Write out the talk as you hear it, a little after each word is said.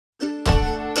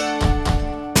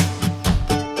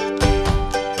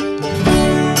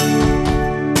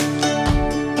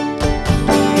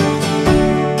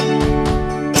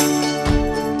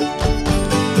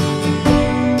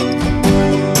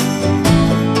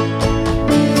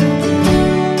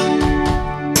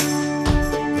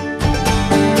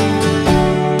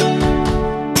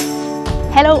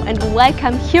and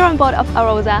welcome here on board of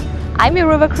ROSA. I'm your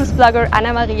river cruise blogger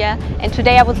Ana Maria, and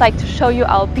today I would like to show you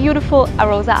our beautiful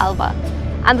ROSA ALVA.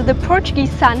 Under the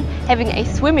Portuguese sun, having a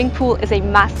swimming pool is a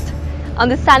must. On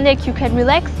the sun deck you can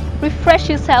relax, refresh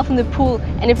yourself in the pool,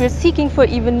 and if you're seeking for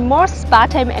even more spa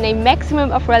time and a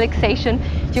maximum of relaxation,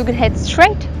 you can head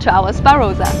straight to our Spa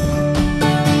ROSA.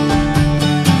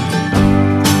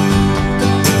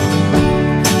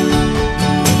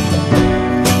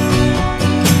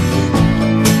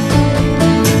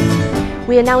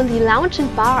 We are now in the lounge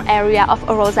and bar area of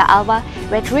ROSA ALVA,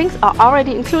 where drinks are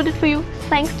already included for you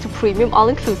thanks to premium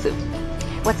all-inclusive.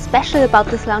 What's special about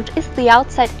this lounge is the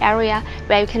outside area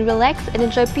where you can relax and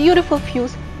enjoy beautiful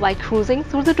views while cruising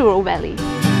through the Douro Valley.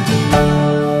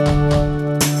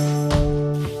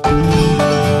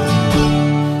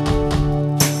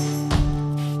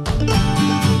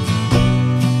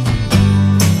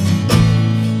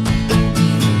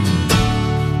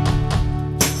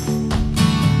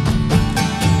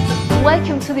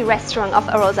 Welcome to the restaurant of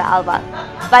ROSA ALVA.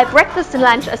 While breakfast and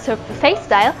lunch are served buffet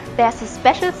style, there's a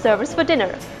special service for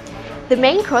dinner. The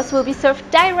main course will be served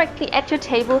directly at your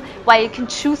table, while you can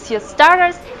choose your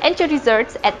starters and your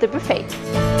desserts at the buffet.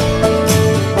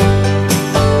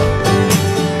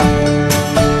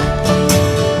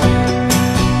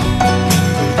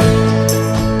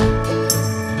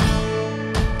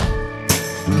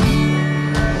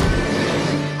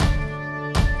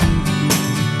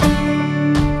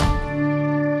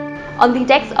 On the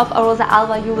decks of ROSA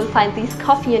ALVA you will find these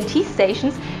coffee and tea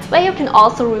stations where you can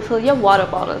also refill your water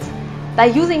bottles. By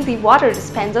using the water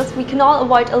dispensers we can all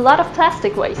avoid a lot of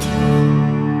plastic waste.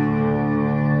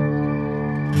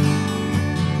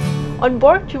 On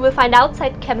board you will find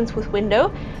outside cabins with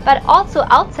window, but also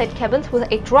outside cabins with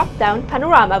a drop-down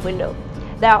panorama window.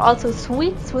 There are also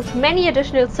suites with many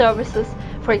additional services,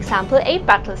 for example a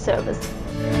butler service.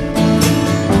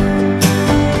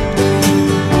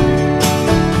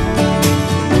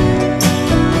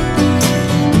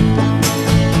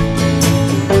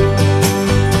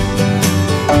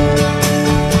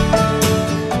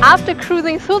 After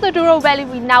cruising through the Douro Valley,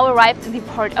 we now arrived in the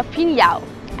port of Pinhão.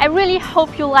 I really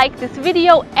hope you liked this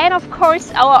video and of course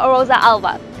our ROSA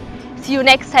ALVA. See you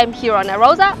next time here on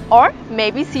ROSA, or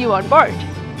maybe see you on board.